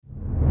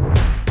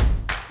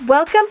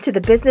Welcome to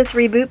the Business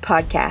Reboot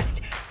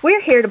Podcast.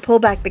 We're here to pull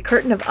back the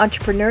curtain of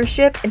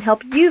entrepreneurship and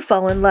help you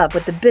fall in love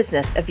with the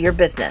business of your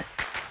business.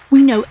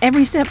 We know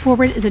every step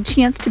forward is a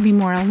chance to be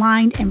more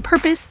aligned in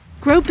purpose,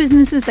 grow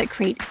businesses that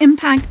create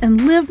impact,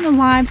 and live the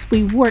lives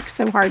we work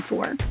so hard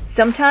for.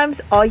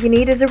 Sometimes all you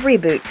need is a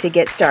reboot to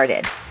get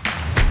started.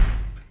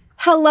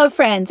 Hello,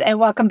 friends, and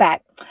welcome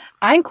back.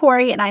 I'm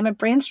Corey, and I'm a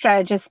brand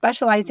strategist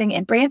specializing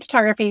in brand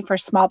photography for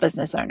small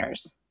business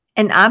owners.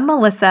 And I'm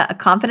Melissa, a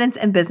confidence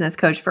and business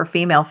coach for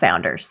female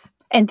founders.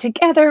 And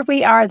together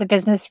we are the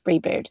Business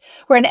Reboot.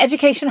 We're an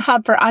education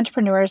hub for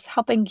entrepreneurs,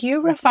 helping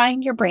you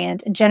refine your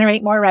brand and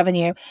generate more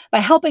revenue by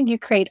helping you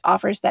create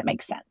offers that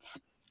make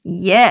sense.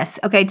 Yes.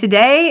 Okay.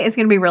 Today is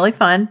going to be really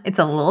fun. It's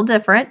a little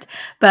different,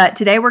 but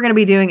today we're going to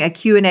be doing a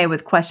Q&A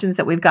with questions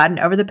that we've gotten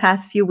over the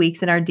past few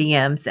weeks in our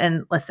DMs.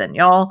 And listen,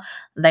 y'all,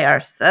 they are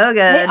so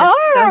good. They are.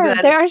 So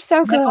good. They are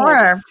so good.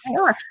 They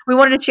are. We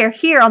wanted to share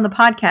here on the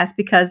podcast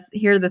because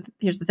here's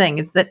the thing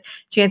is that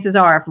chances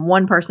are if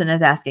one person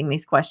is asking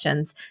these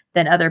questions,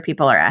 then other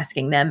people are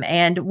asking them.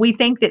 And we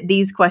think that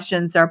these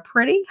questions are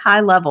pretty high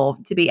level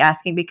to be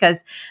asking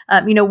because,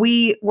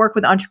 we work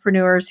with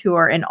entrepreneurs who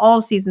are in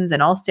all seasons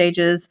and all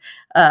stages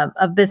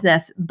of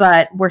business,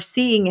 but we're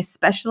seeing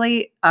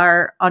especially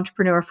our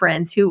entrepreneur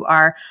friends who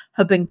are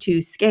hoping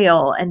to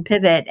scale and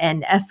pivot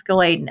and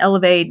escalate and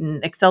elevate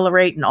and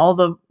accelerate and all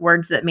the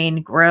words that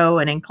mean grow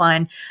and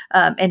incline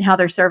and how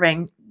they're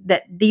serving,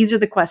 that these are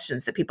the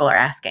questions that people are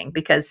asking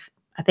because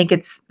I think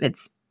it's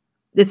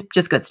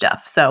just good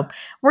stuff. So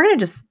we're going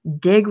to just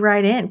dig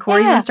right in.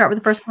 Corey, you want to start with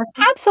the first question?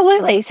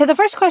 Absolutely. So the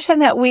first question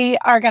that we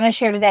are going to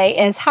share today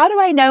is, how do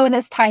I know when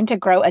it's time to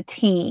grow a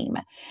team?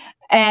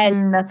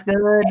 And that's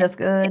good. That's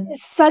good.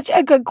 Such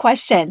a good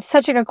question.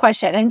 Such a good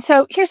question. And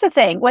so here's the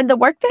thing. When the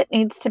work that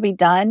needs to be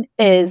done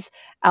is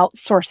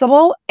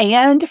outsourceable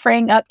and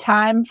freeing up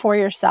time for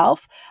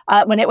yourself,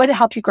 when it would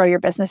help you grow your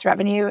business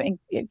revenue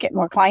and get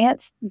more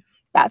clients,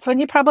 that's when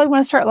you probably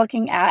want to start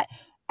looking at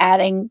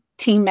adding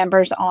team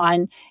members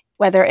on,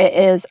 whether it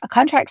is a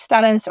contract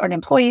status or an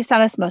employee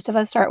status. Most of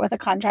us start with a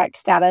contract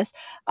status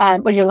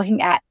when you're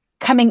looking at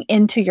coming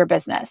into your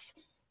business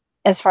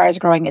as far as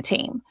growing a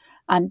team.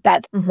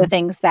 That's the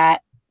things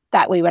that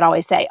we would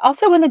always say.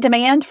 Also, when the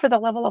demand for the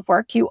level of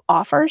work you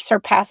offer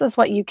surpasses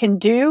what you can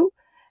do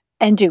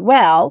and do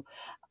well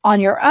on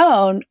your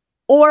own,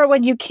 or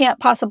when you can't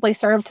possibly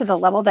serve to the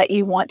level that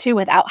you want to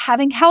without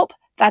having help,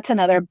 that's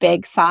another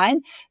big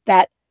sign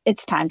that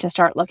it's time to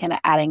start looking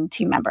at adding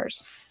team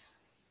members.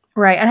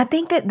 Right. And I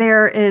think that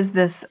there is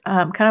this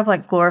kind of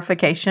like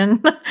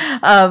glorification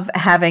of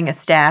having a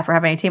staff or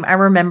having a team. I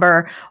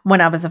remember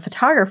when I was a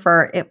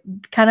photographer, it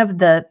kind of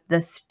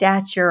the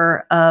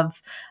stature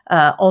of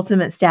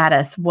ultimate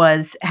status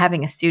was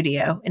having a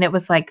studio. And it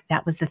was like,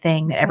 that was the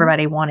thing that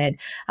everybody wanted.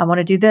 I want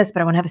to do this,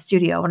 but I want to have a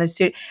studio. I want to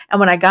studio. And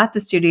when I got the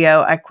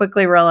studio, I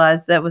quickly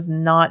realized that was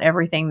not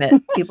everything that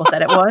people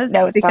said it was.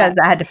 No, because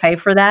I had to pay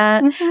for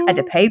that. I had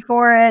to pay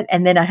for it.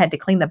 And then I had to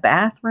clean the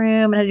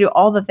bathroom and I had to do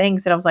all the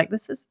things that I was like,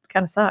 this is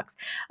kind of sucks.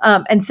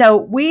 And so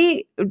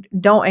we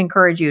don't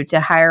encourage you to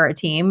hire a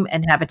team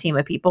and have a team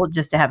of people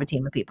just to have a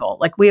team of people.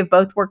 Like we have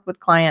both worked with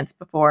clients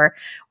before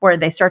where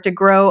they start to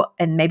grow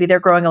and maybe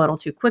they're growing a little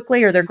too quickly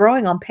or they're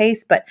growing on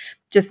pace, but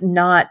just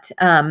not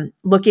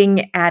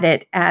looking at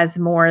it as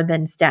more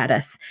than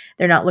status.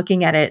 They're not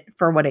looking at it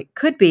for what it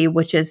could be,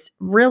 which is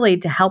really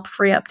to help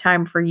free up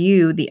time for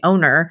you, the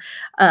owner,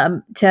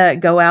 to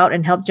go out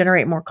and help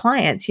generate more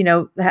clients.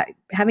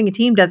 Having a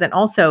team doesn't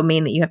also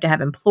mean that you have to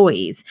have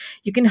employees.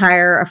 You can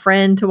hire a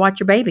friend to watch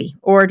your baby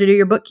or to do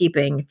your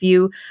bookkeeping. If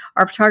you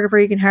are a photographer,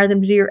 you can hire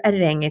them to do your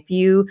editing. If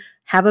you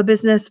have a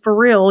business for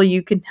real,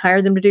 you can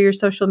hire them to do your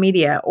social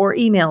media or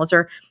emails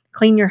or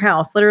clean your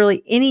house.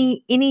 Literally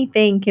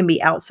anything can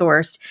be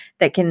outsourced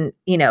that can,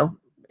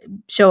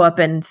 show up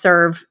and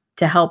serve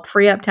to help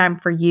free up time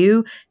for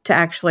you to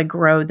actually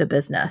grow the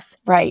business.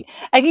 Right.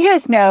 And you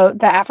guys know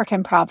the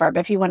African proverb,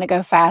 if you want to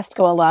go fast,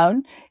 go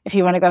alone. If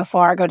you want to go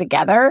far, go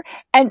together.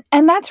 And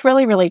that's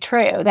really, really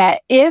true,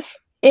 that if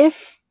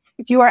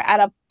you are at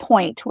a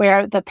point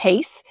where the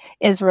pace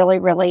is really,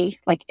 really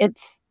like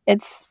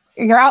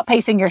you're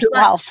outpacing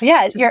yourself.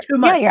 You're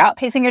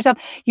outpacing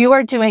yourself.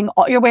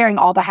 You're wearing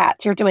all the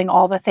hats. You're doing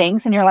all the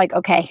things. And you're like,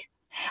 okay,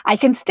 I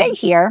can stay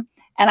here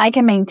and I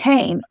can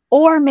maintain,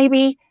 or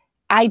maybe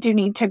I do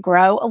need to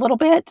grow a little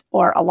bit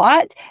or a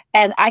lot,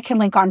 and I can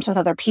link arms with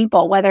other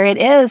people, whether it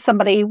is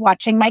somebody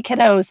watching my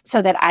kiddos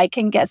so that I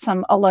can get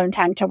some alone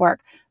time to work.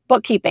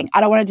 Bookkeeping,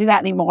 I don't want to do that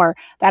anymore.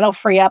 That'll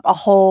free up a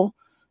whole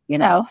 3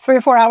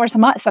 or 4 hours a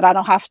month that I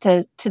don't have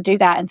to do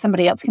that, and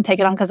somebody else can take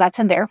it on because that's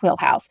in their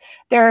wheelhouse.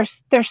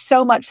 There's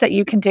so much that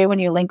you can do when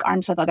you link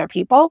arms with other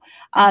people.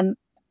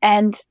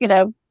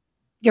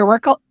 Your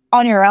work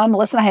on your own,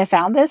 Melissa and I have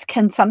found this,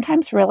 can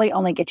sometimes really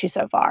only get you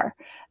so far.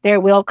 There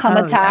will come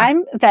a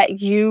time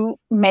that you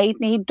may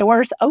need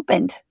doors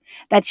opened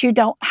that you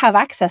don't have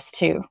access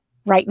to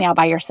right now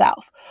by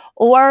yourself.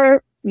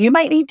 Or you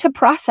might need to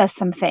process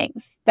some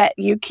things that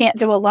you can't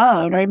do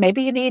alone, or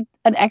maybe you need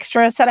an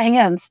extra set of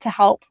hands to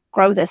help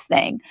grow this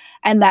thing.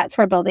 And that's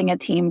where building a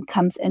team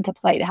comes into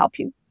play to help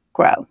you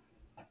grow.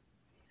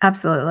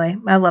 Absolutely.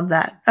 I love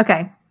that.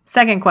 Okay.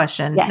 Second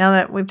question. Yes. Now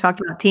that we've talked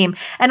about team,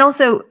 and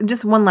also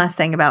just one last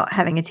thing about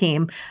having a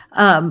team,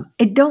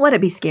 don't let it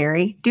be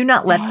scary. Do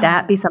not let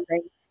that be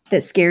something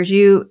that scares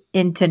you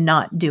into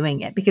not doing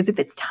it. Because if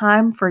it's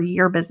time for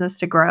your business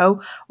to grow,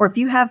 or if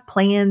you have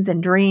plans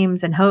and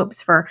dreams and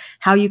hopes for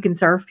how you can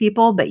serve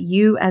people, but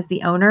you as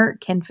the owner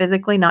can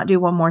physically not do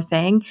one more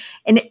thing.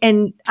 And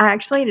I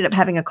actually ended up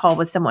having a call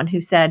with someone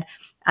who said,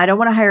 I don't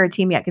want to hire a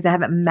team yet because I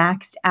haven't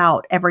maxed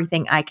out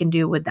everything I can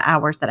do with the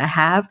hours that I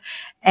have.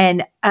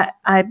 And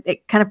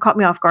it kind of caught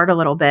me off guard a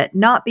little bit,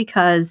 not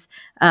because,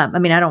 I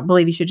don't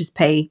believe you should just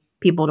pay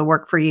people to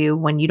work for you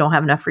when you don't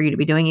have enough for you to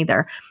be doing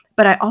either.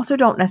 But I also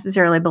don't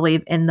necessarily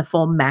believe in the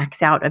full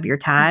max out of your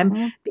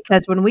time,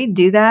 because when we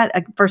do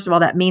that, first of all,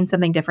 that means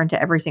something different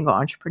to every single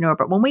entrepreneur.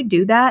 But when we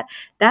do that,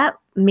 that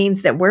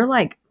means that we're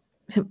like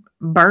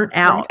burnt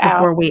out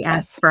before we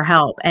ask for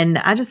help. And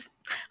I just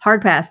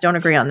hard pass. Don't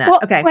agree on that. Well,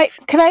 okay. Wait,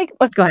 can I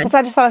go ahead? Because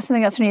I just thought of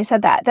something else when you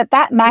said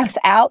that max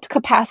out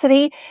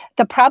capacity.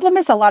 The problem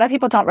is a lot of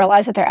people don't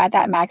realize that they're at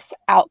that max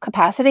out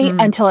capacity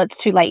until it's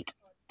too late.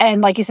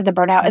 And like you said, the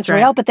burnout is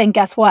real. But then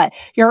guess what?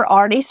 You're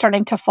already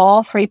starting to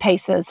fall 3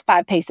 paces,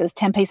 5 paces,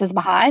 10 paces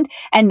behind.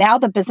 And now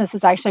the business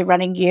is actually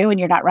running you and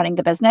you're not running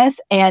the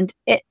business. And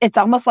it's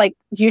almost like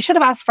you should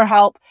have asked for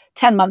help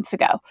 10 months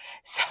ago.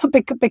 So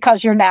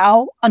because you're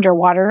now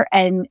underwater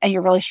and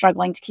you're really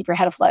struggling to keep your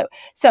head afloat.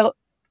 So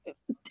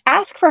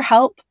ask for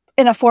help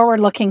in a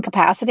forward-looking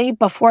capacity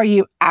before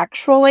you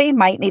actually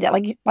might need it.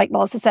 Like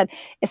Melissa said,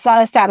 it's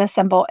not a status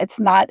symbol. It's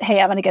not,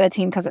 hey, I'm going to get a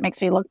team because it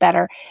makes me look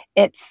better.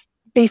 It's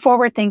be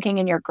forward thinking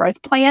in your growth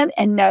plan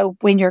and know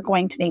when you're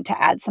going to need to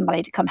add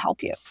somebody to come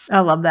help you. I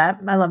love that.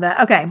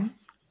 Okay.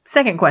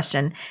 Second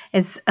question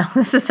is,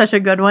 this is such a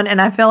good one. And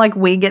I feel like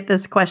we get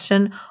this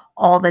question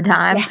all the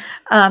time.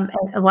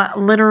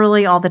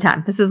 Literally all the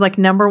time. This is like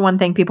number one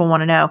thing people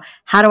want to know.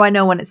 How do I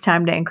know when it's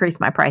time to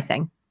increase my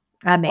pricing?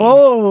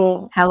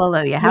 Hallelujah.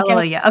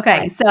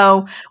 Okay.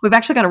 So we've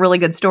actually got a really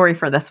good story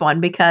for this one,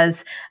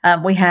 because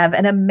we have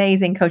an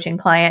amazing coaching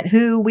client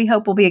who we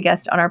hope will be a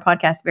guest on our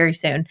podcast very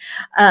soon.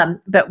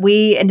 But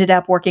we ended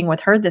up working with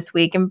her this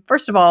week. And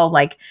first of all,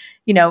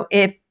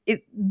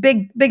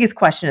 biggest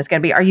question is going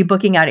to be, are you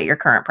booking out at your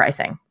current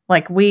pricing?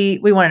 Like we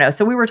want to know.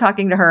 So we were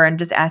talking to her and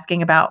just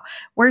asking about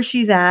where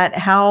she's at,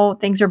 how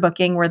things are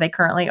booking, where they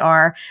currently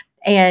are.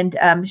 And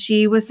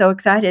she was so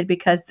excited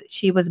because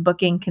she was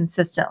booking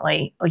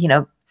consistently,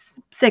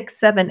 6,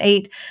 7,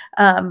 8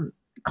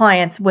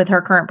 clients with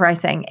her current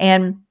pricing.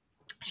 And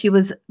she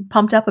was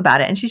pumped up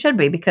about it. And she should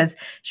be, because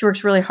she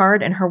works really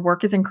hard and her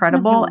work is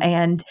incredible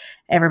and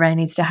everybody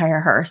needs to hire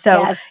her.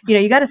 So,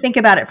 you got to think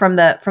about it from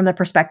the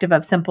perspective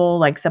of simple,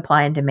 like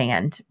supply and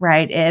demand,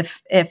 right?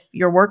 If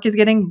your work is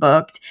getting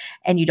booked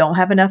and you don't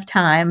have enough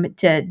time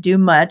to do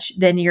much,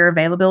 then your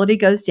availability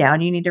goes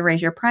down. You need to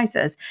raise your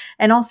prices.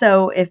 And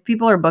also, if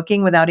people are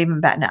booking without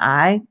even batting an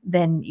eye,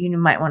 then you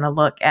might want to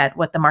look at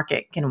what the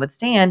market can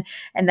withstand.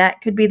 And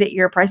that could be that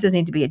your prices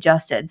need to be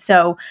adjusted.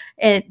 So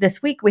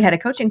this week we had a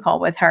coaching call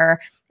with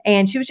her,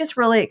 and she was just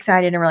really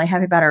excited and really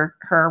happy about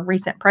her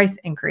recent price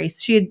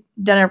increase. She had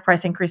done a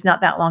price increase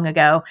not that long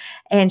ago,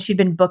 and she'd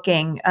been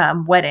booking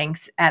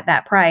weddings at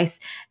that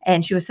price,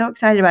 and she was so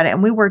excited about it.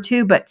 And we were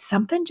too, but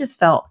something just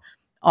felt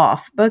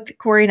off. Both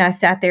Corey and I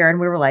sat there and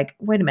we were like,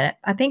 wait a minute,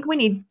 I think we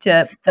need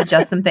to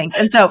adjust some things.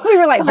 And so we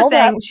were like, hold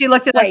up. She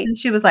looked at us and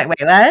she was like, wait,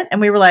 what? And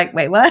we were like,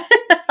 wait, what?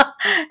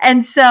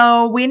 And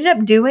so we ended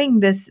up doing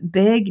this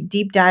big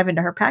deep dive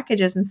into her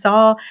packages and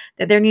saw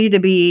that there needed to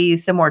be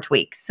some more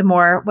tweaks, some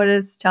more, what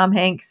does Tom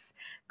Hanks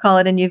call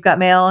it in You've Got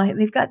Mail?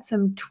 They've got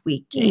some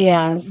tweaking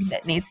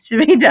that needs to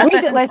be done.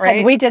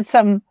 We did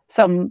some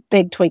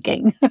big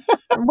tweaking.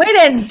 We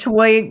didn't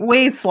tweak,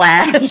 we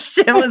slashed.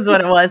 It was what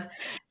it was.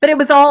 But it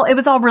was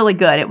all really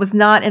good. It was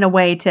not in a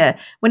way to,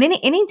 when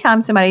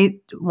anytime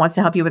somebody wants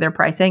to help you with their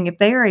pricing, if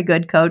they are a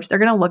good coach, they're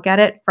going to look at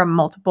it from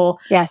multiple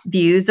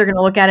views. They're going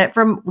to look at it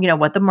from,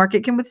 what the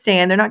market can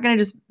withstand. They're not going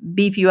to just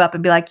beef you up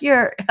and be like,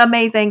 you're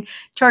amazing,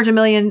 charge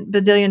 $1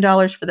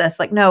 billion for this.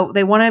 Like, no,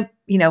 they want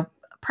to,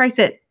 price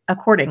it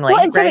accordingly.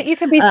 Well, and so that you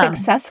can be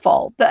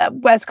successful.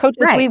 As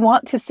coaches, we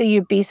want to see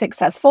you be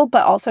successful,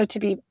 but also to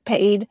be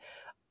paid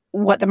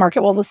what the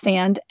market will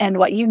withstand and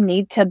what you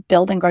need to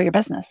build and grow your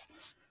business.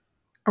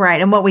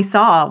 Right. And what we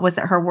saw was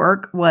that her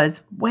work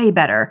was way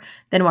better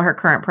than what her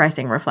current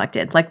pricing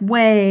reflected. Like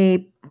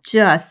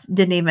just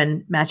didn't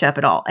even match up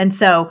at all. And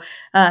so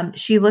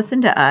she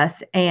listened to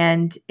us,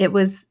 and it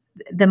was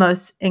the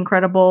most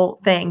incredible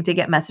thing to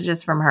get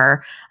messages from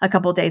her a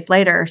couple of days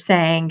later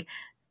saying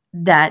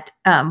that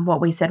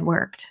what we said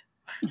worked.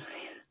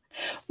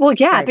 Well,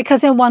 yeah,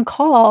 because in one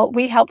call,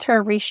 we helped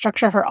her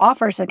restructure her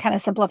offers and kind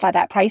of simplify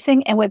that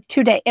pricing. And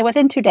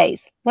within 2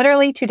 days,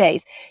 literally 2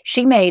 days,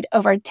 she made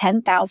over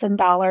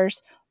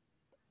 $10,000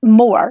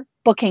 more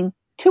booking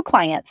 2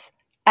 clients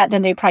at the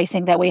new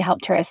pricing that we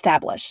helped her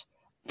establish.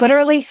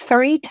 Literally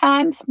 3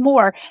 times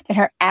more than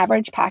her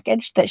average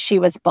package that she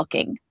was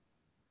booking.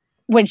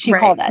 when she Right.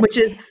 called us. Which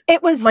is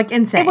It was like it was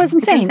insane. It's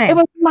insane. It insane.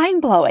 was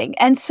mind-blowing.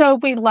 And so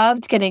we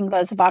loved getting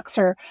those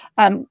Voxer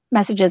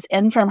messages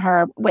in from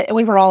her.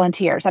 We were all in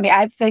tears. I mean,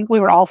 I think we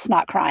were all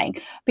snot crying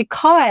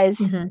because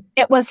Mhm.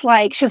 it was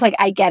like, she was like,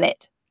 I get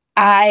it.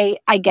 I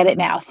get it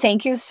now.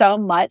 Thank you so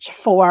much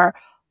for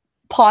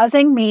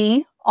pausing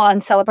me on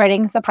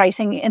celebrating the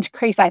pricing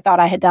increase I thought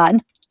I had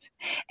done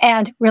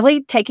and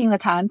really taking the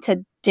time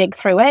to dig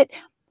through it,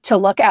 to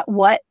look at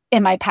what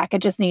in my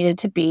packages needed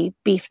to be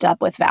beefed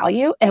up with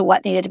value and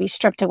what needed to be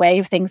stripped away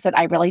of things that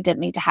I really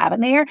didn't need to have in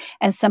there,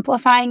 and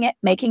simplifying it,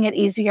 making it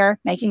easier,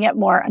 making it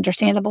more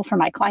understandable for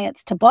my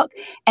clients to book,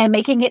 and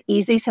making it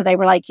easy so they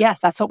were like, yes,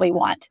 that's what we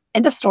want.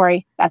 End of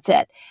story. That's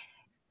it.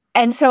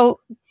 And so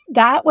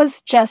that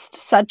was just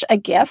such a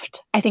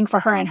gift, I think,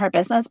 for her and her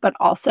business, but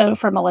also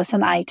for Melissa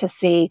and I to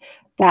see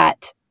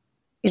that,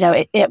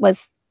 it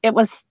was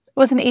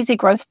an easy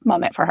growth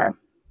moment for her.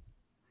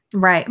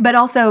 Right. But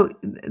also,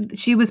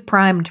 she was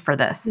primed for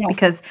this Yes.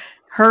 because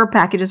her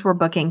packages were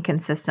booking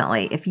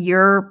consistently. If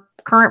your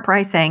current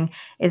pricing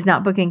is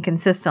not booking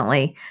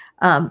consistently,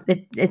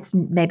 it's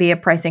maybe a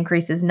price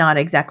increase is not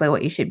exactly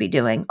what you should be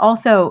doing.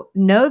 Also,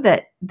 know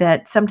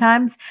that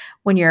sometimes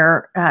when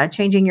you're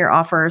changing your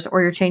offers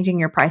or you're changing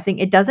your pricing,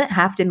 it doesn't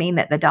have to mean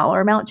that the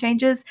dollar amount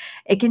changes.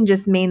 It can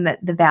just mean that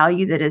the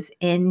value that is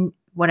in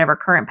whatever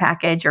current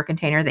package or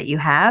container that you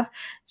have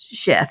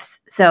shifts.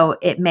 So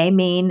it may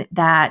mean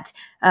that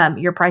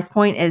your price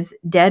point is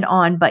dead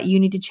on, but you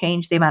need to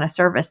change the amount of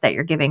service that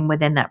you're giving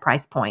within that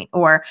price point.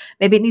 Or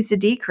maybe it needs to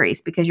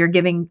decrease because you're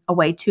giving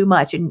away too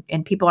much and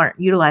people aren't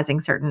utilizing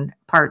certain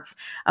parts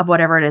of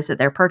whatever it is that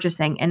they're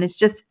purchasing. And it's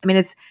just, I mean,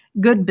 it's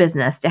good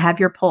business to have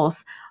your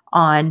pulse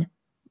on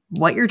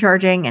what you're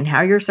charging and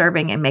how you're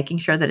serving and making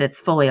sure that it's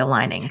fully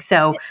aligning.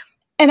 So,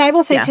 And I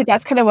will say yeah. too,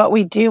 that's kind of what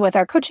we do with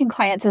our coaching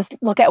clients is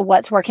look at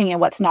what's working and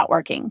what's not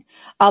working.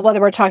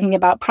 Whether we're talking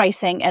about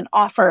pricing and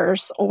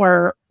offers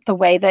or the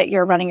way that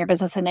you're running your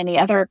business in any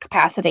other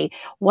capacity,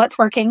 what's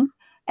working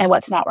and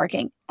what's not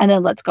working. And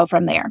then let's go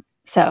from there.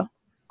 So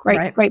great,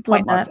 Right. great Love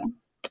point, that. Melissa.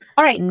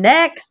 All right.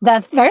 Next. The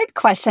third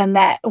question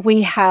that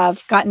we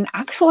have gotten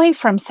actually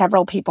from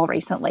several people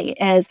recently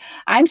is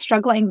I'm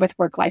struggling with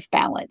work life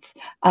balance.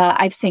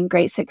 I've seen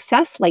great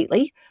success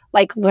lately,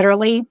 like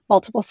literally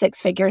multiple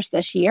six figures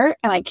this year,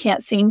 and I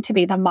can't seem to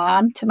be the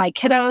mom to my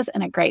kiddos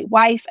and a great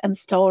wife and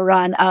still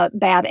run a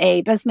bad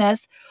A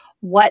business.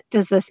 What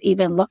does this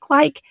even look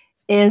like?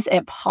 Is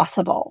it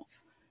possible?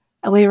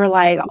 And we were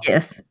like,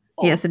 Yes.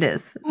 oh, Yes, it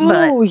is.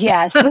 oh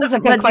yes, this is a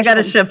good But you got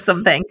to question. ship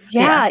some things.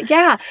 Yeah. Yeah,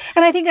 yeah.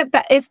 And I think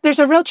there's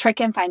a real trick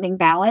in finding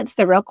balance.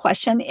 The real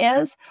question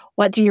is,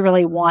 what do you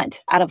really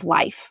want out of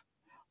life?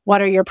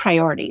 What are your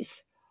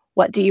priorities?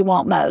 What do you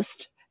want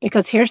most?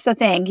 Because here's the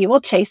thing, you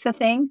will chase the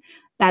thing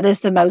that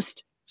is the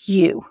most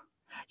you.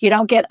 You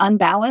don't get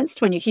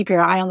unbalanced when you keep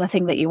your eye on the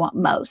thing that you want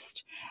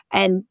most.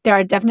 And there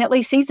are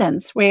definitely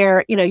seasons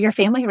where, your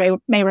family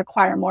may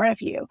require more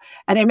of you.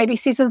 And there may be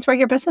seasons where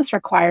your business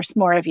requires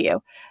more of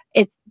you.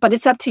 But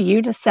it's up to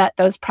you to set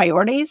those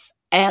priorities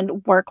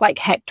and work like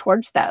heck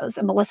towards those.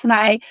 And Melissa and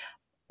I,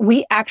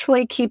 we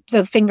actually keep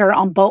the finger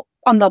on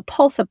the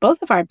pulse of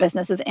both of our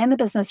businesses and the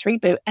business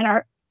reboot and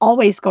are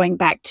always going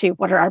back to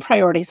what are our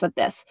priorities with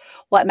this?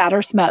 What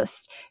matters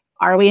most?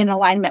 Are we in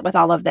alignment with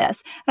all of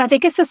this? And I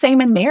think it's the same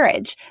in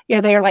marriage.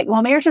 They're like,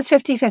 well, marriage is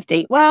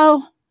 50-50.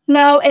 Well,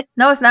 no,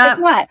 No, it's it's not.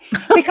 not.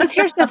 Because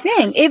here's the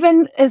thing,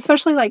 even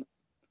especially like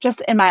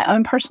just in my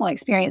own personal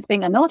experience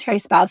being a military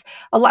spouse,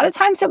 a lot of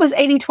times it was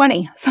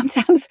 80-20.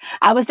 Sometimes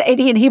I was the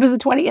 80 and he was the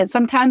 20. And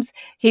sometimes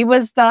he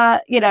was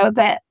the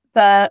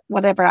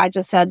whatever I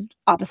just said,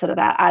 opposite of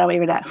that. I don't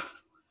even know.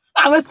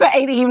 I was the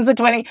 80, he was the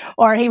 20,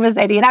 or he was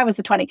the 80 and I was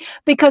the 20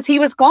 because he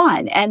was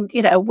gone. And,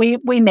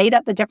 we made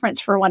up the difference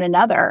for one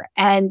another.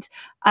 And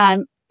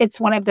it's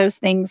one of those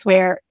things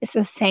where it's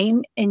the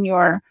same in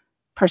your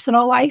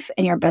personal life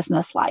and your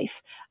business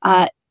life.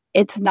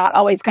 It's not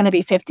always going to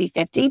be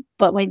 50-50,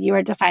 but when you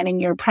are defining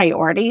your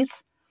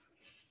priorities,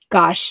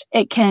 gosh,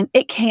 it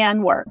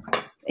can work.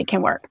 It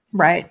can work.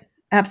 Right.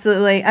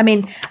 Absolutely. I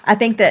mean, I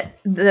think that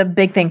the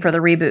big thing for the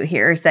reboot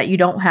here is that you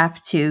don't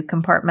have to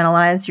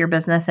compartmentalize your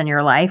business and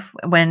your life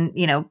when,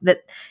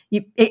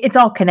 it's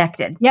all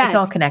connected. It's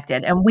all Yes.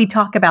 connected. And we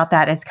talk about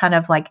that as kind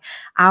of like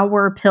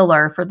our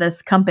pillar for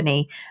this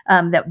company.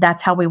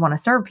 That's how we want to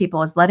serve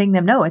people, is letting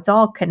them know it's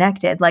all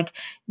connected. Like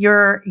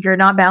you're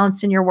not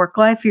balanced in your work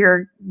life.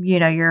 Your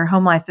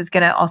home life is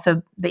going to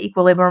also, the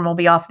equilibrium will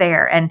be off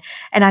there. And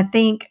I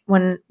think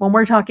when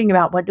we're talking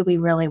about what do we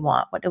really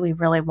want? What do we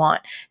really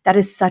want? That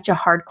is such a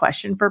hard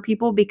question for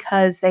people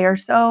because they are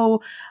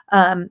so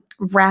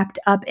wrapped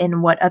up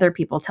in what other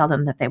people tell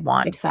them that they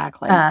want.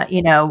 Exactly.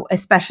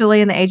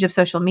 Especially in the age of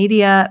social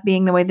media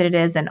being the way that it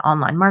is and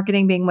online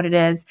marketing being what it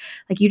is.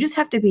 Like you just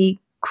have to be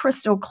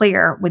crystal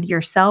clear with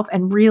yourself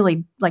and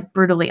really like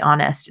brutally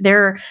honest.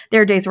 There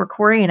are days where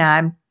Corey and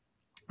I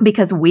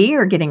because we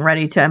are getting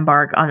ready to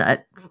embark on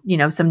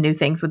some new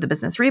things with the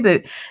business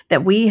reboot,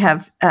 that we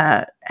have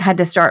had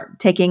to start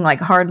taking like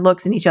hard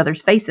looks in each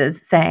other's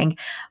faces saying,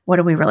 what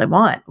do we really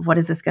want? What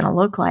is this going to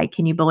look like?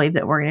 Can you believe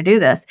that we're going to do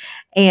this?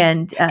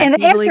 And And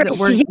can the you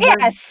believe answer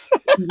that is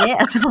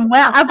yes. yes.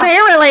 Well,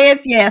 apparently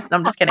it's yes. No,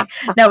 I'm just kidding.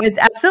 No, it's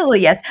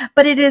absolutely yes.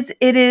 But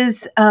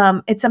it's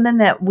something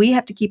that we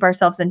have to keep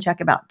ourselves in check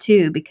about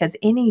too, because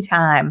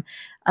anytime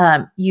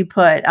you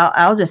put,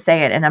 I'll just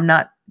say it, and I'm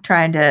not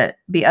trying to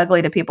be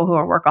ugly to people who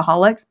are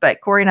workaholics,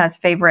 but Corey and I's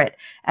favorite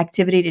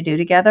activity to do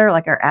together,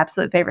 like our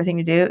absolute favorite thing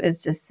to do,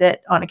 is to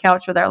sit on a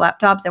couch with our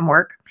laptops and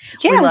work.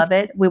 Yes. We love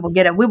it. We will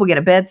get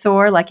a bed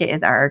sore like it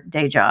is our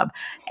day job,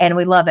 and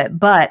we love it.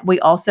 But we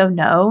also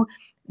know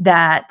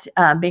that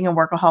being a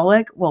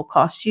workaholic will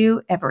cost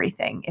you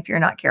everything if you're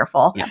not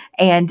careful. Yeah.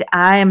 And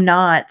I am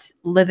not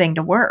living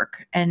to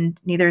work,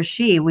 and neither is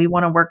she. We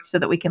want to work so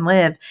that we can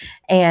live,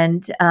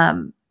 and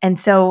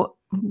so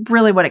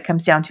really what it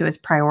comes down to is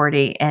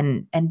priority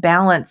and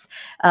balance.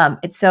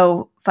 It's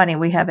so funny.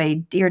 We have a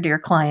dear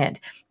client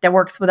that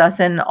works with us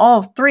in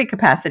all three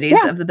capacities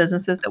of the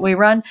businesses that we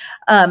run,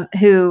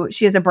 who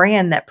she has a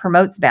brand that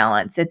promotes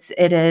balance. It's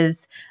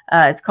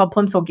called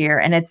Plimsoll Gear,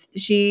 and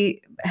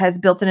she has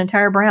built an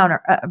entire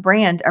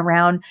brand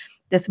around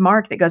this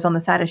mark that goes on the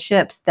side of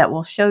ships that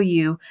will show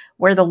you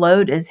where the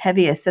load is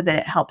heaviest so that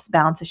it helps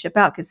balance a ship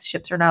out, because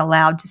ships are not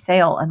allowed to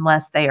sail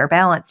unless they are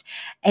balanced.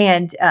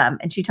 And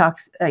she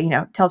talks,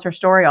 tells her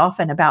story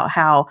often about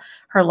how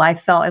her life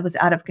felt it was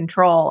out of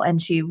control.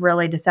 And she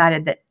really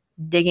decided that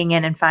digging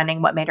in and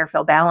finding what made her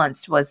feel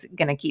balanced was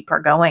going to keep her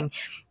going.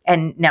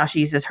 And now she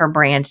uses her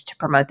brand to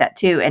promote that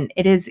too. And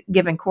it has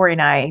given Corey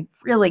and I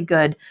really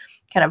good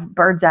kind of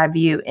bird's eye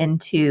view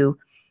into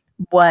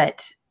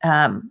what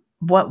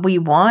we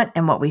want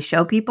and what we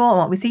show people and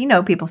what we see.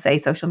 People say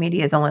social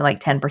media is only like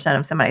 10%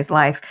 of somebody's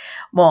life.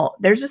 Well,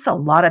 there's just a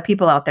lot of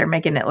people out there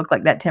making it look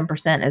like that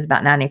 10% is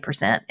about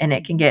 90%, and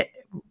it can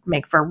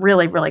make for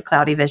really, really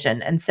cloudy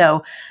vision. And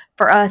so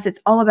for us,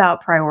 it's all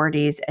about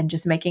priorities and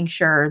just making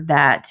sure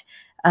that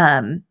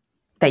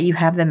that you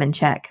have them in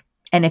check.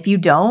 And if you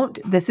don't,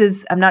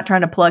 I'm not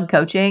trying to plug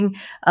coaching,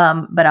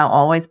 but I'll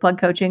always plug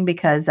coaching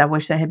because I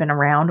wish that had been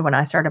around when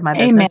I started my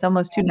business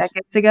almost 2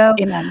 decades ago.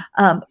 Amen.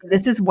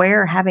 This is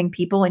where having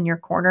people in your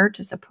corner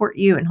to support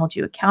you and hold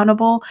you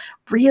accountable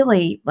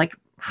really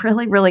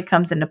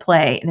comes into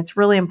play. And it's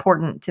really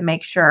important to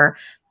make sure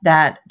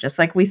that, just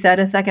like we said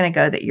a second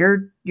ago, that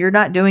you're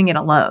not doing it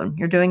alone.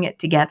 You're doing it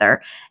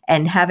together,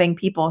 and having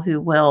people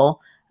who will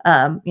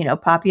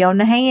pop you on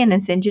the hand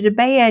and send you to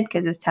bed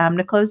because it's time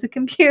to close the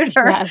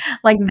computer. Yes.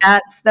 Like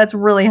that's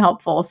really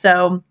helpful.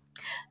 So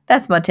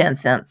that's my 10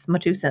 cents. My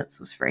 2 cents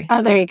was free.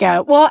 Oh, there you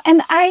go. Well,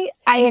 and I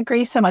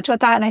agree so much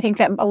with that. And I think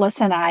that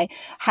Melissa and I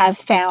have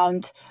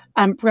found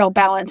real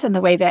balance in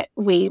the way that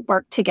we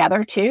work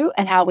together too,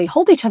 and how we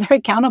hold each other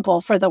accountable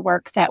for the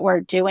work that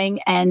we're doing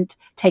and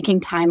taking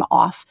time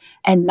off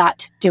and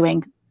not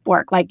doing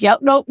work. Like, yep,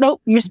 nope,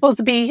 you're supposed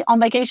to be on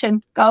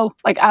vacation. Go.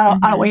 Like, I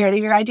don't want to hear any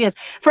of your ideas.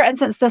 For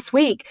instance, this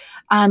week,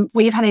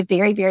 we've had a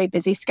very, very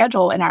busy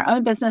schedule in our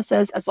own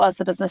businesses as well as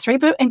the business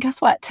reboot. And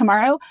guess what?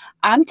 Tomorrow,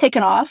 I'm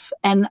taking off,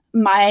 and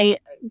my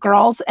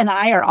girls and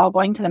I are all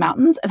going to the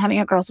mountains and having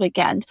a girls'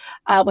 weekend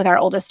with our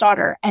oldest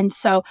daughter. And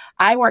so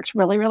I worked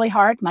really, really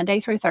hard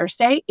Monday through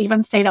Thursday,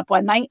 even stayed up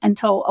one night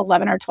until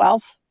 11 or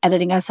 12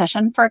 editing a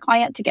session for a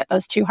client to get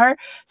those to her,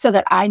 so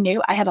that I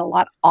knew I had a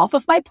lot off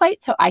of my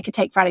plate so I could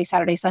take Friday,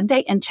 Saturday,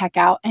 Sunday and check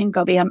out and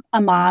go be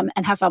a mom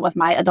and have fun with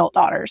my adult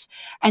daughters.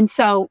 And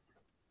so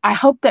I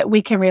hope that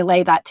we can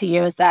relay that to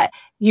you, is that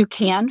you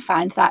can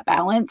find that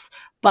balance,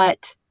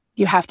 but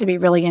you have to be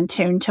really in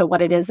tune to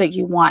what it is that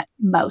you want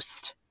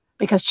most,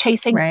 because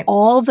chasing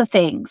all the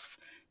things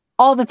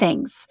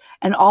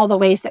and all the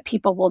ways that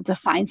people will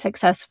define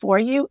success for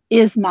you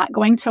is not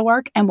going to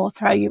work and will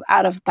throw you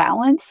out of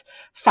balance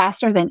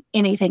faster than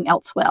anything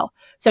else will.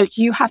 So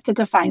you have to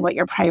define what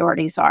your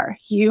priorities are.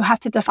 You have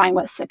to define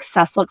what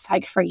success looks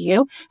like for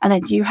you. And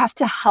then you have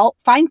to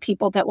find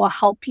people that will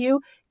help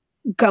you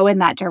go in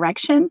that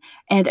direction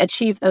and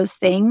achieve those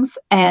things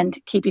and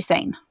keep you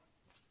sane.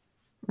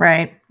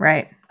 Right.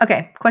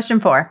 Okay.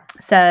 Question 4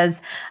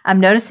 says, I'm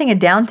noticing a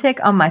downtick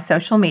on my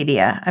social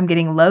media. I'm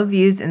getting low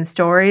views in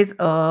stories.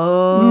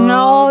 Oh,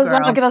 no, girl,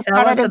 don't get us tell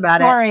us started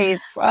about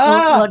stories.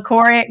 it. Look,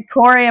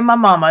 Corey and my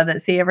mama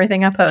that see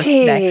everything I post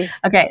today.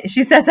 Okay.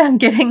 She says, I'm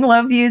getting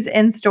low views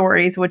in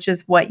stories, which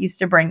is what used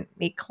to bring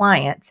me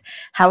clients.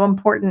 How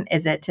important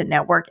is it to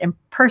network in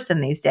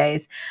person these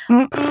days?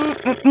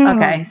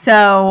 Okay.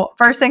 So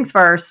first things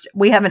first,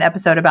 we have an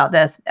episode about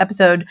this,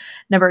 episode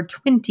number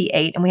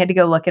 28, and we had to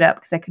go look it up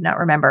because I could not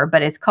remember remember,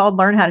 but it's called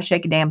Learn How to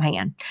Shake a Damn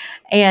Hand.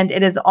 And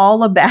it is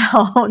all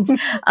about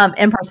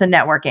in-person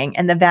networking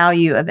and the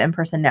value of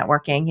in-person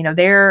networking.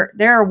 There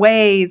are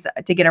ways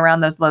to get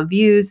around those low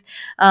views,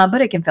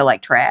 but it can feel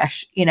like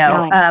trash.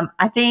 Yeah.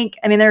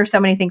 There are so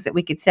many things that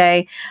we could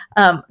say.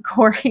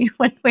 Corey,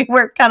 when we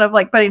were kind of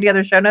like putting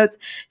together show notes,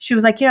 she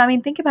was like,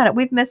 think about it.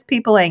 We've missed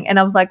peopling. And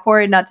I was like,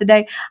 Corey, not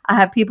today. I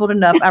have peopled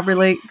enough. I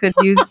really could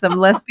use some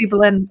less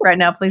people in right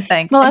now. Please,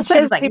 thanks. And Melissa she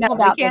was is like, no, peopled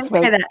we out can't this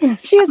say week.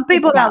 that. She is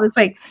People peopled out this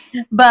week.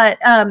 But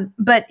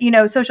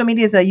social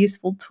media is a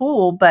useful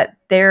tool, but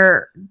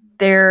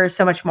there's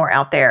so much more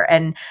out there.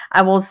 And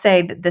I will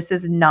say that this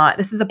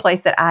is a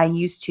place that I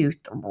used to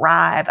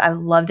thrive. I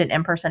loved an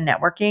in-person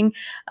networking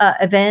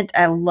event.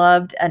 I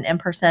loved an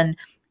in-person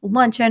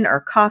luncheon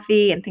or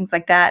coffee and things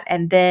like that.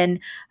 And then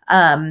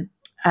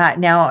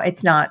now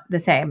it's not the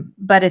same,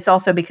 but it's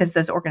also because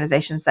those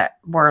organizations that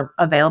were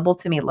available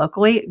to me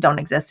locally don't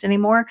exist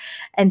anymore.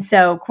 And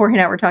so Corey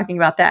and I were talking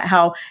about that,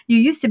 how you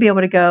used to be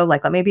able to go,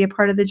 like, let me be a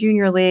part of the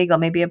junior league, let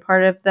me be a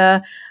part of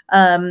the,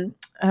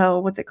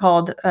 what's it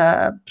called?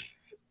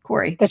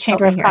 Corey, the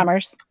Chamber of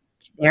Commerce.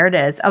 There it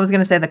is. I was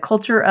going to say the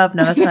culture of,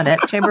 no, that's not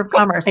it. Chamber of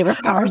Commerce. Chamber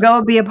of Commerce. Or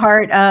go be a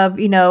part of,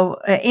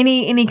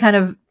 any kind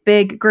of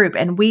big group.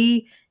 And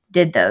we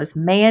did those.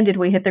 Man, did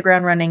we hit the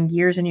ground running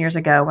years and years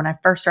ago when I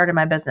first started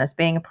my business,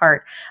 being a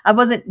part. I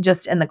wasn't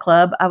just in the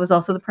club. I was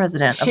also the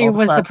president of all the clubs. She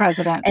was the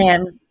president.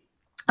 And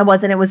I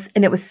was,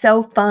 and it was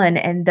so fun.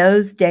 And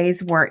those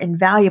days were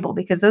invaluable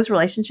because those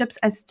relationships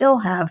I still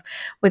have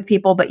with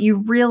people, but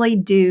you really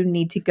do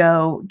need to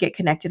go get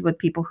connected with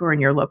people who are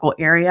in your local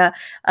area.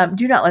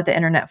 Do not let the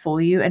internet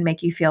fool you and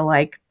make you feel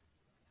like,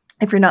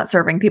 if you're not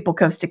serving people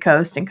coast to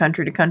coast and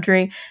country to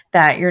country,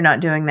 that you're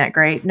not doing that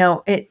great.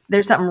 No,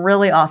 there's something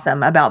really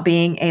awesome about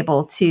being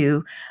able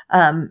to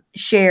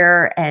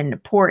share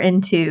and pour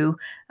into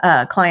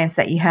clients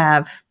that you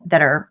have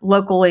that are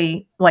local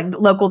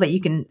that you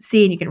can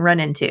see and you can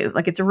run into.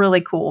 Like, it's really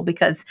cool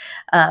because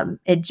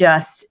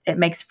it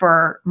makes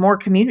for more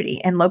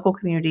community, and local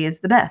community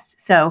is the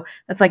best. So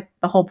that's like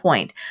the whole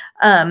point.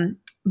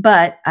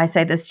 But I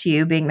say this to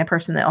you, being the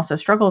person that also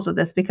struggles with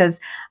this, because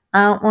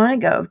I don't want to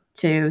go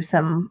to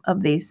some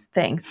of these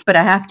things, but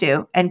I have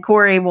to. And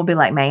Corey will be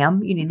like,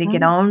 "Ma'am, you need to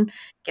get on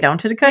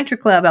to the country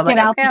club." I'm Get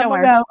like, out "Okay, the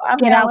door.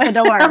 Get out the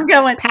door. I'm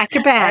going. Pack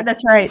your bag."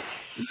 That's right.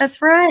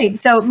 That's right.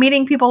 So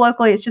meeting people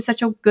locally is just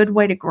such a good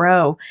way to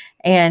grow.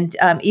 And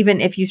even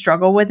if you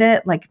struggle with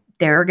it, like,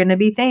 there are going to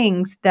be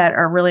things that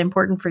are really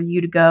important for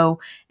you to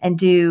go and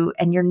do,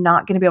 and you're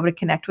not going to be able to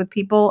connect with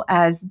people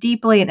as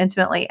deeply and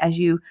intimately as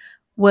you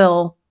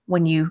will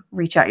when you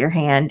reach out your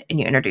hand and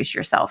you introduce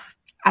yourself.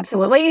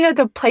 Absolutely.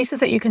 The places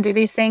that you can do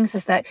these things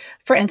is that,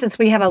 for instance,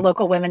 we have a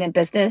local women in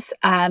business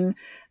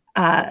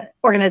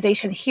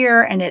organization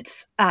here, and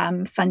it's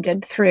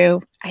funded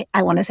through,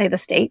 I want to say, the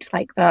state,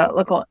 like the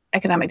local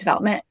economic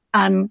development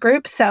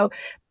group. So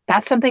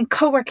that's something.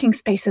 Co-working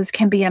spaces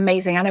can be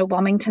amazing. I know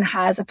Wilmington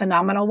has a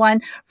phenomenal one.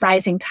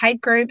 Rising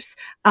Tide groups.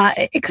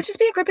 It could just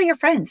be a group of your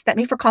friends that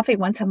meet for coffee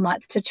once a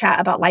month to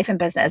chat about life and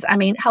business. I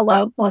mean,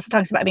 hello, Melissa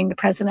talks about being the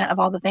president of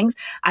all the things.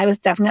 I was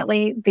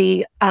definitely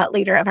the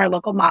leader of our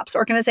local MOPS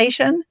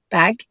organization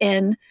back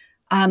in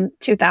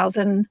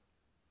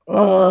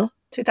 2004,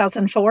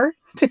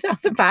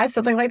 2005,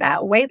 something like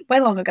that, way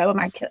long ago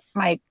when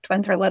my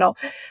twins were little.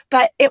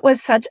 But it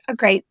was such a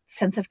great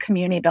sense of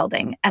community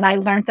building, and I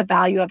learned the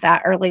value of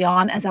that early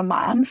on as a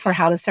mom for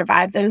how to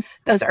survive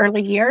those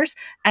early years.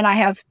 And I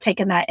have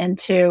taken that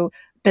into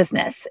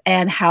business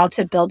and how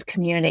to build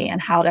community and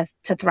how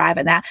to thrive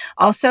in that.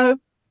 Also,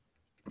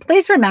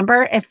 please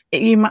remember,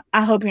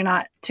 I hope you're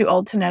not too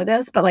old to know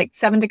this, but like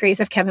 7 Degrees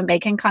of Kevin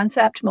Bacon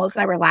concept, Melissa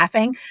and I were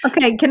laughing.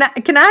 Okay, can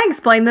I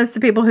explain this to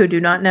people who do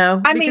not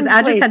know? I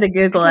just had to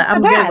Google it.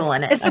 I'm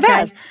Googling it. It's the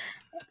best.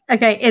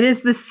 Okay, it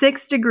is the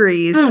 6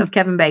 degrees of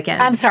Kevin Bacon.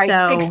 I'm sorry,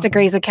 6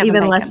 degrees of Kevin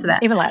Bacon. Even less than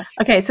that. Even less.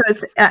 Okay, so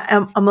it's,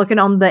 I'm looking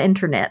on the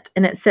internet,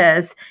 and it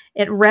says,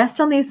 it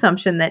rests on the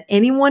assumption that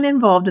anyone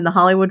involved in the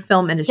Hollywood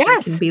film industry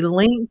can be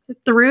linked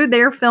through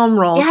their film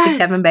roles to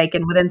Kevin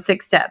Bacon within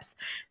 6 steps.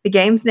 The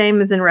game's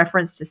name is in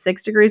reference to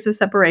 6 degrees of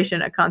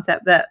separation, a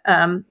concept that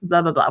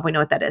blah, blah, blah. We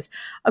know what that is.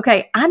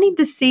 Okay, I need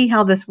to see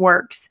how this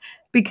works,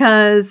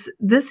 because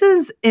this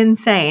is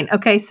insane.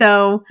 Okay,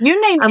 so you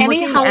name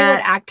any Hollywood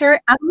actor.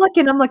 I'm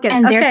looking.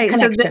 And there's a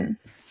connection.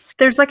 So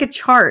there's like a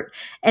chart,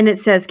 and it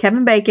says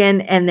Kevin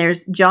Bacon, and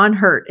there's John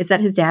Hurt. Is that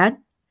his dad?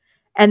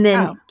 And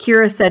then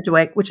Kira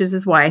Sedgwick, which is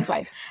his wife.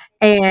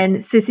 And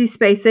Sissy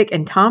Spacek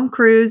and Tom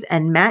Cruise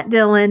and Matt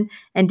Dillon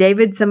and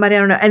David, somebody I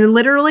don't know. And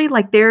literally,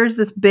 like, there's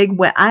this big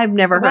I've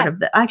never heard of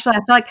that. Actually, I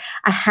feel like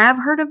I have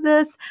heard of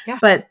this,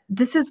 but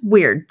this is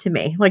weird to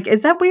me. Like,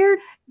 is that weird?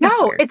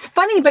 No, it's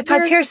funny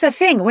because here's the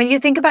thing. When you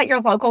think about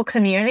your local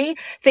community,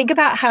 think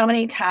about how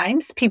many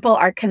times people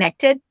are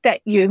connected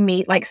that you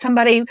meet. Like,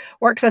 somebody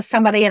worked with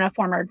somebody in a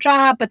former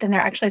job, but then they're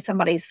actually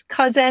somebody's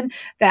cousin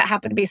that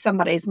happened to be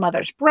somebody's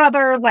mother's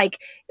brother. Like,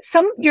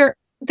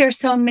 there's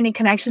so many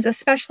connections,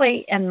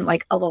 especially in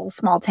like a little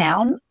small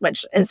town,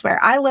 which is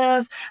where I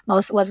live.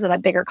 Melissa lives in a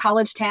bigger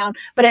college town,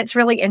 but it's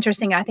really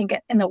interesting. I think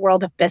in the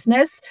world of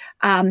business,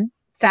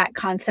 that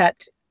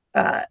concept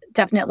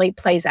definitely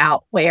plays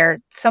out where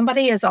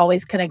somebody is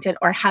always connected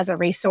or has a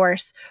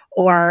resource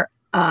or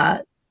a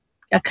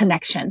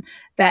connection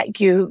that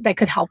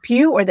could help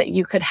you or that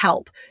you could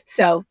help.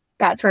 So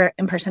that's where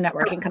in-person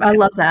networking comes in. I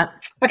love that.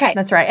 Okay.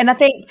 That's right. And I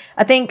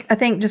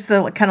think just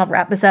to kind of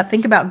wrap this up,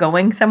 think about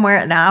going somewhere.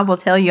 And I will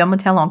tell you, I'm going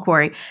to tell on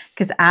Corey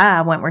because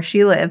I went where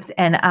she lives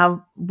and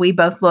we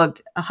both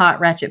looked a hot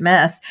ratchet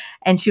mess.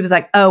 And she was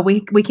like, oh,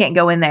 we can't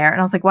go in there. And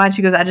I was like, why? And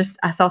she goes,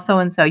 I saw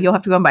so-and-so. You'll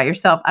have to go in by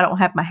yourself. I don't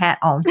have my hat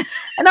on.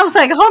 And I was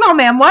like, hold on,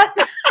 ma'am. What?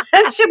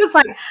 And she was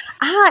like,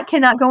 I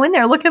cannot go in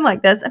there looking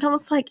like this. And I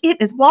was like, it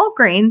is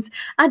Walgreens.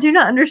 I do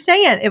not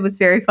understand. It was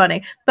very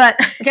funny. But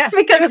yeah,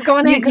 because it was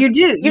going in, you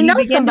do. You know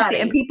begin somebody. to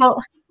see, and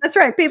people, that's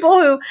right. People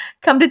who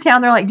come to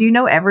town, they're like, do you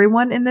know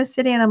everyone in this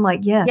city? And I'm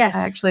like, yes, I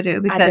actually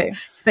do because I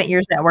spent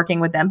years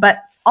networking with them. But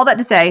all that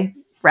to say,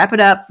 wrap it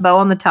up, bow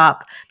on the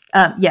top.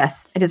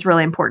 Yes, it is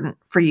really important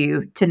for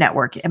you to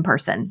network in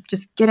person.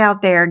 Just get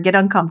out there, get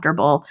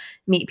uncomfortable,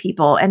 meet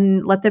people,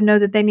 and let them know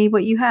that they need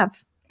what you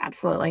have.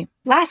 Absolutely.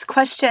 Last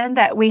question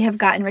that we have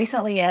gotten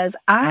recently is,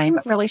 I'm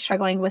really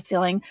struggling with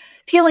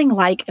feeling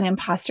like an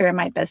imposter in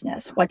my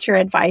business. What's your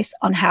advice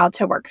on how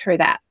to work through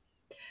that?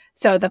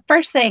 So the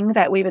first thing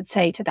that we would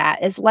say to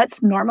that is,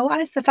 let's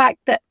normalize the fact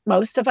that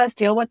most of us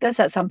deal with this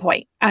at some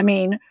point. I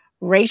mean,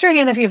 raise your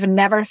hand if you've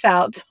never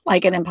felt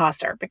like an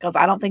imposter, because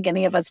I don't think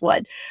any of us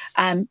would,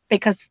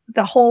 because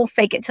the whole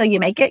fake it till you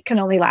make it can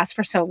only last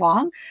for so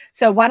long.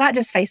 So why not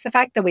just face the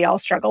fact that we all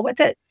struggle with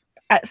it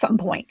at some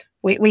point?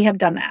 We have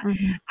done that.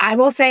 Mm-hmm. I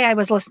will say I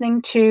was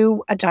listening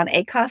to a Jon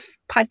Acuff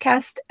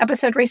podcast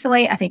episode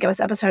recently. I think it was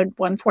episode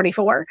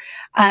 144.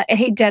 And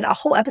he did a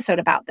whole episode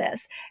about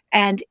this.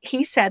 And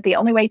he said the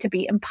only way to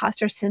beat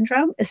imposter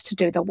syndrome is to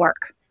do the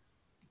work.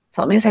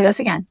 So let me say this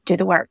again. Do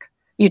the work.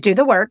 You do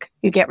the work,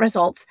 you get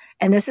results.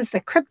 And this is the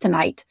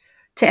kryptonite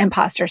to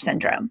imposter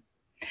syndrome.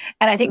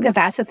 And I think that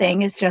that's the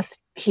thing, is just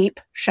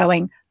keep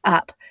showing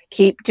up.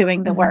 Keep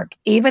doing the work.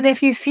 Even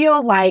if you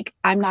feel like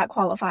I'm not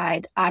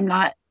qualified, I'm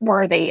not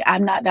worthy,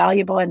 I'm not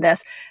valuable in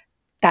this,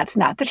 that's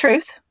not the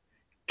truth.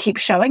 Keep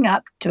showing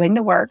up, doing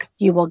the work.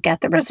 You will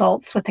get the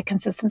results with the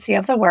consistency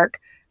of the work.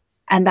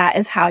 And that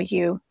is how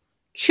you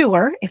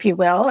cure, if you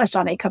will, as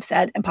Jon Acuff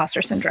said,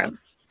 imposter syndrome.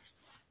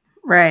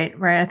 Right.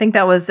 I think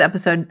that was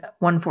episode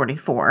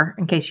 144,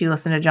 in case you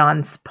listen to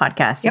John's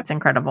podcast. Yep. It's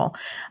incredible.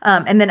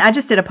 And then I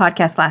just did a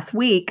podcast last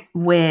week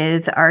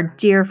with our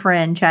dear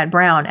friend, Chad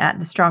Brown at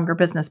the Stronger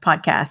Business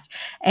Podcast.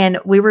 And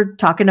we were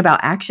talking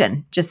about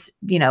action, just,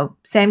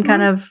 same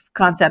kind of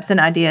concepts and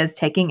ideas,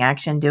 taking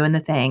action, doing the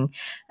thing.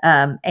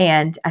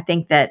 And I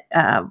think that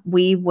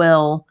we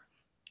will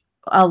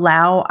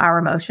allow our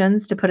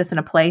emotions to put us in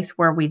a place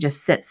where we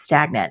just sit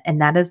stagnant.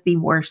 And that is the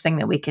worst thing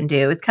that we can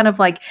do. It's kind of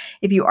like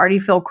if you already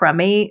feel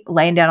crummy,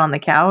 laying down on the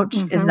couch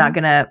is not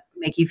going to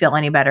make you feel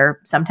any better.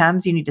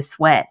 Sometimes you need to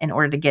sweat in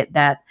order to get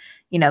that,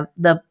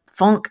 the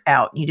funk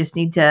out. You just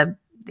need to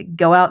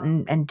go out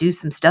and do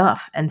some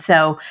stuff. And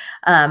so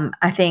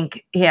I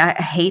think,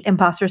 I hate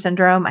imposter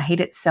syndrome. I hate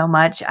it so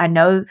much. I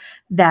know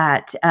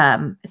that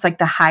it's like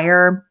the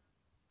higher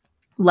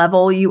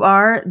level you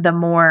are, the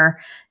more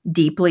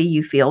deeply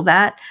you feel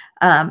that.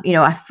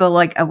 I feel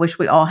like I wish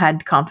we all had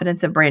the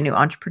confidence of brand new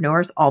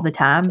entrepreneurs all the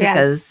time,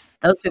 because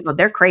those people,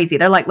 they're crazy.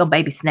 They're like little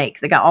baby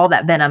snakes. They got all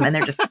that venom and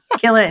they're just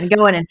killing it and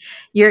going,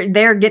 and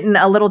they're getting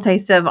a little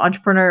taste of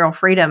entrepreneurial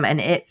freedom,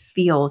 and it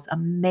feels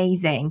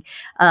amazing.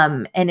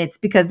 And it's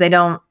because they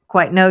don't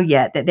quite know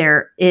yet that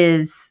there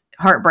is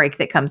heartbreak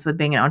that comes with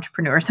being an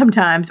entrepreneur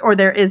sometimes, or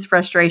there is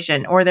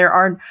frustration, or there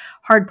are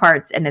hard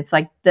parts. And it's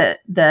like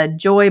the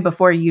joy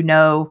before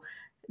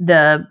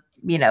the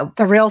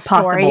real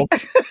story.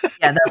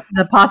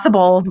 The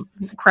possible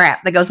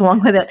crap that goes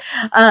along with it.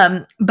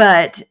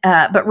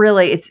 But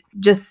really it's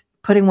just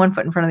putting one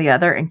foot in front of the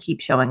other and keep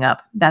showing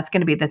up. That's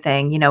going to be the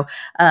thing.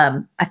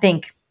 I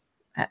think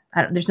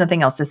there's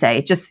nothing else to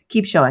say. Just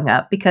keep showing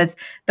up, because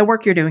the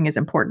work you're doing is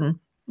important.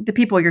 The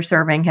people you're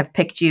serving have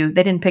picked you.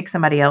 They didn't pick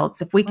somebody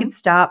else. If we could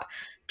stop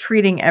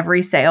treating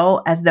every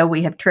sale as though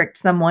we have tricked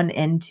someone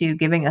into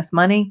giving us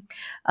money,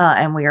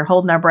 and we are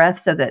holding our breath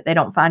so that they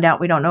don't find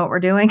out we don't know what we're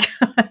doing,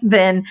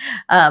 then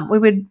we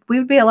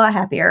would be a lot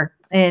happier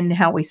in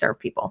how we serve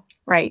people.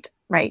 Right.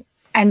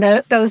 And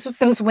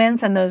those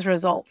wins and those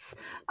results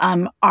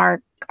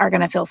are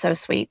going to feel so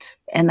sweet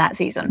in that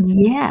season.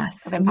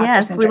 Yes,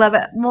 we love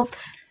it. Well,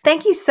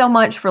 thank you so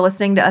much for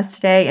listening to us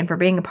today and for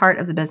being a part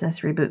of the Business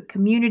Reboot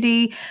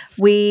community.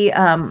 We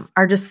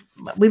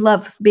we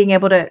love being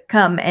able to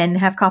come and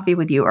have coffee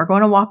with you or go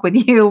on a walk with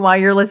you while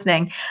you're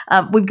listening.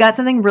 We've got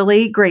something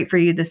really great for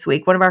you this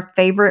week. One of our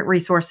favorite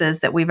resources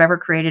that we've ever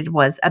created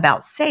was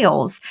about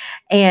sales.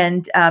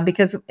 And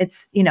because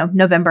it's,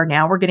 November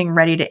now, we're getting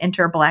ready to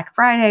enter Black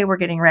Friday. We're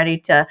getting ready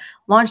to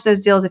launch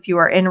those deals. If you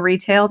are in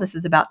retail, this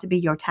is about to be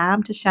your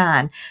time to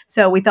shine.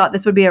 So we thought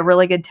this would be a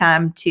really good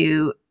time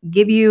to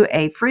give you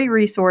a free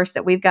resource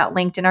that we've got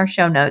linked in our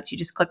show notes. You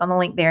just click on the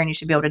link there and you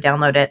should be able to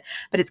download it.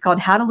 But it's called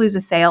How to Lose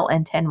a Sale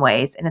in 10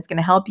 Ways. And it's going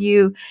to help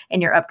you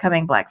in your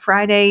upcoming Black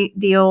Friday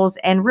deals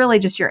and really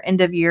just your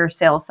end of year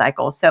sales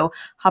cycle. So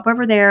hop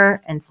over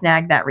there and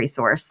snag that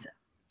resource.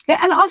 Yeah,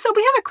 and also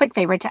we have a quick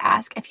favor to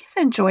ask. If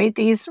you've enjoyed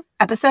these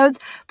episodes,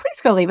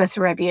 please go leave us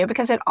a review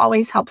because it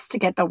always helps to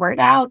get the word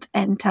out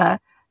and to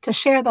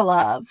share the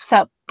love.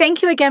 So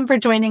thank you again for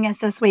joining us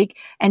this week.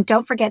 And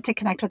don't forget to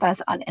connect with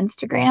us on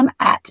Instagram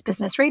at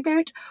Business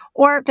Reboot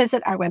or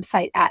visit our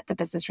website at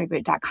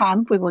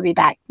thebusinessreboot.com. We will be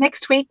back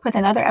next week with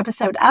another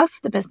episode of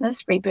the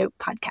Business Reboot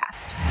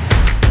Podcast.